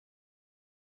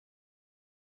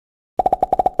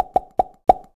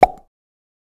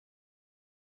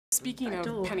Speaking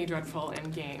of Penny Dreadful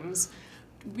and games,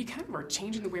 we kind of are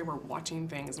changing the way we're watching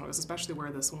things, and I was especially aware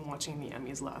of this when watching the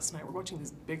Emmys last night. We're watching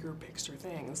these bigger picture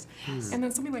things. And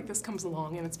then something like this comes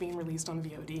along and it's being released on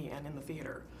VOD and in the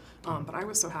theater. But I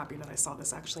was so happy that I saw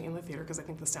this actually in the theater because I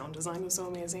think the sound design was so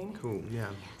amazing. Cool, yeah.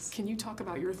 Yes. Can you talk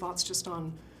about your thoughts just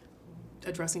on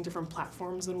addressing different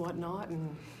platforms and whatnot?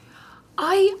 And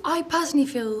I personally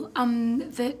feel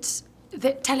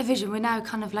that television, we're now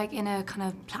kind of like in a kind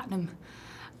of platinum.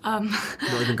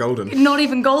 Not even golden. Not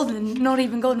even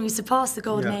golden. We surpassed the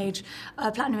golden age,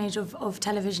 platinum age of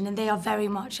television, and they are very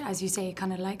much, as you say,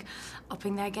 kind of like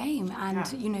upping their game.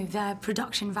 And you know, their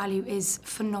production value is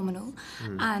phenomenal.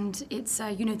 And it's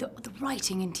you know, the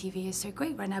writing in TV is so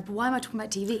great right now. But why am I talking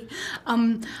about TV?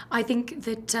 I think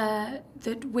that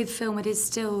that with film, it is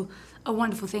still a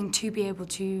wonderful thing to be able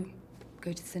to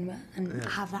go to the cinema and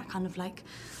have that kind of like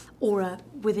aura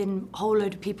within a whole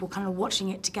load of people kind of watching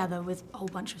it together with a whole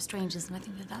bunch of strangers, and I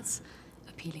think that that's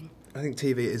appealing. I think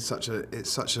TV is such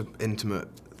an intimate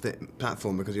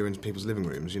platform because you're in people's living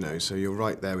rooms, you know, so you're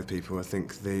right there with people. I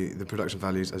think the production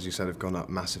values, as you said, have gone up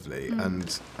massively,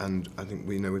 and I think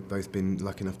we've both been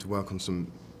lucky enough to work on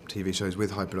some TV shows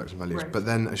with high production values. But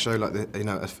then a show like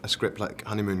a script like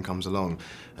Honeymoon comes along,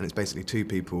 and it's basically 2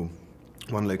 people,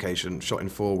 1 location, shot in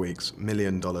 4 weeks, $1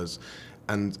 million.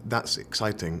 And that's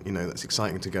exciting, you know, that's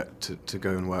exciting to get to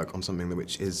go and work on something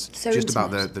which is so just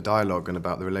intimate. About the dialogue and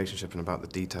about the relationship and about the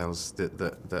details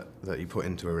that you put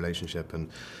into a relationship, and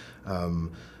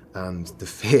the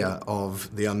fear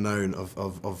of the unknown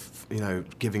of you know,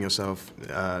 giving yourself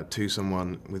to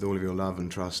someone with all of your love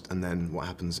and trust, and then what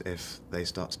happens if they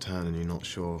start to turn and you're not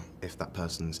sure if that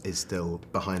person is still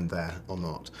behind there or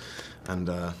not. And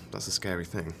that's a scary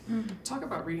thing. Talk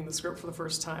about reading the script for the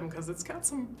first time, because it's got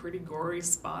some pretty gory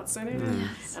spots in it.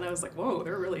 And I was like, whoa,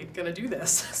 they're really going to do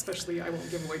this. Especially, I won't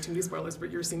give away too many spoilers,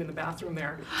 but your scene in the bathroom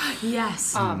there.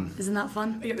 Yes. Isn't that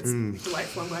fun? Yeah, it's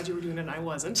delightful. I'm glad you were doing it and I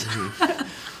wasn't.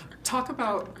 Talk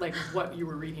about like what you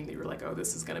were reading that you were like, oh,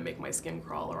 this is going to make my skin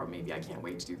crawl, or maybe I can't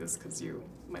wait to do this because you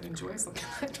might enjoy something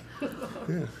like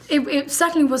that. It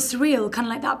certainly was surreal, kind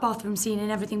of like that bathroom scene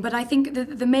and everything, but I think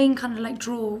the main kind of like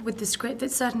draw with the script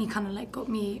that certainly kind of like got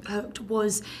me hooked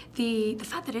was the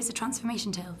fact that it's a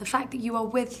transformation tale. The fact that you are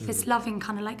with this loving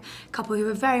kind of like couple who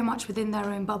are very much within their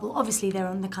own bubble. Obviously they're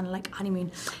on the kind of like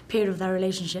honeymoon period of their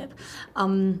relationship.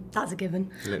 That's a given.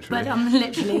 Literally. But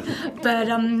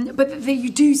literally. but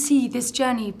you do see this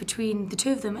journey between the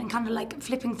two of them, and kind of like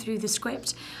flipping through the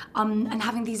script and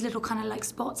having these little kind of like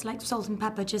spots like salt and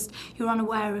pepper, just you're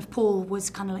unaware if Paul was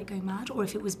kind of like going mad, or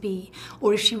if it was Bea,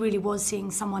 or if she really was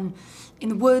seeing someone in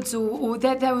the woods, or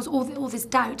there was all this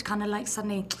doubt kind of like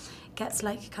suddenly gets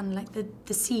like kind of like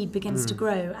the seed begins to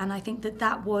grow. And I think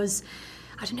that was,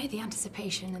 I don't know, the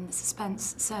anticipation and the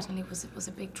suspense certainly was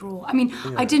a big draw. I mean,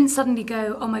 I didn't suddenly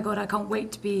go, oh my God, I can't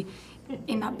wait to be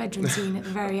in that bedroom scene at the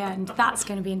very end. That's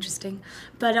going to be interesting.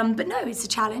 But no, it's a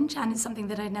challenge, and it's something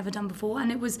that I'd never done before.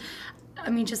 And it was, I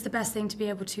mean, just the best thing to be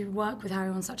able to work with Harry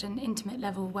on such an intimate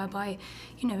level, whereby,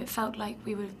 you know, it felt like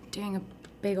we were doing a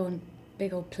big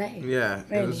old play. Yeah,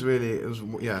 really. it was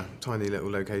tiny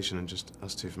little location and just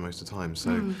us two for most of the time.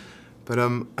 So. But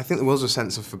I think there was a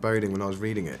sense of foreboding when I was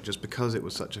reading it, just because it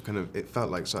was such a kind of, it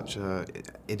felt like such a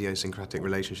idiosyncratic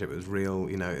relationship. It was real,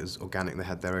 you know, it was organic, they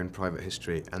had their own private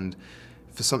history. And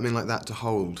for something like that to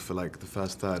hold for like the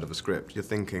first third of a script, you're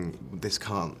thinking, this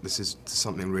is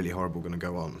something really horrible going to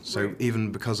go on. So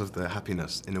even because of the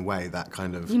happiness, in a way, that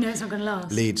kind of, you know, it's not going to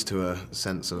last, leads to a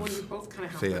sense of fear. Well, you both kind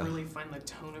of have to really find the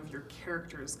tone of your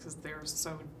characters, because they're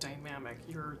so dynamic.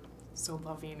 You're so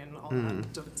loving and all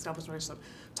that established relationship.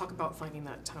 Talk about finding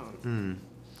that tone.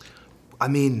 I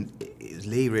mean, it was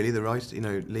Lee really, the writer, you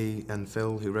know, Lee and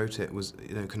Phil who wrote it was,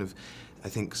 you know, kind of, I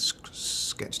think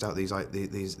sketched out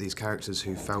these characters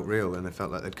who felt real, and they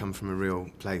felt like they'd come from a real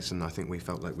place, and I think we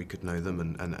felt like we could know them,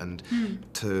 and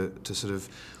to sort of,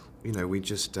 you know, we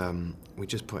just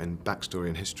put in backstory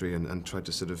and history and tried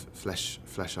to sort of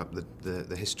flesh up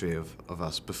the history of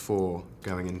us before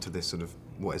going into this sort of,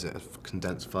 what is it, a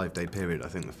condensed 5-day period, I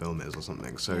think the film is, or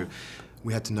something. So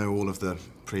we had to know all of the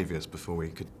previous before we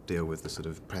could deal with the sort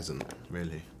of present,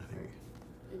 really, I think.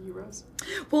 You, Rose?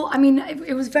 Well, I mean,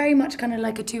 it was very much kind of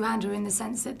like a two-hander, in the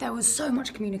sense that there was so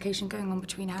much communication going on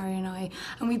between Harry and I,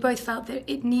 and we both felt that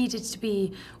it needed to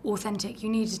be authentic. You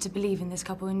needed to believe in this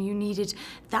couple, and you needed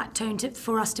that tone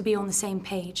for us to be on the same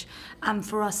page, and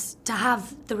for us to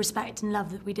have the respect and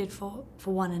love that we did for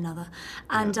one another.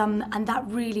 And that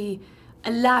really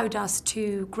allowed us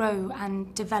to grow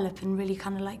and develop and really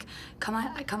kind of like come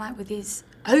out with these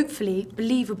hopefully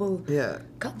believable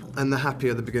couple. And the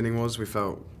happier the beginning was, we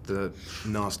felt the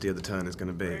nastier the turn is going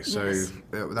to be. So Yes.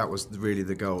 that was really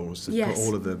the goal, was to Yes. put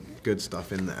all of the good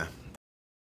stuff in there.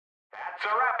 That's a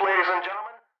wrap, ladies and gentlemen.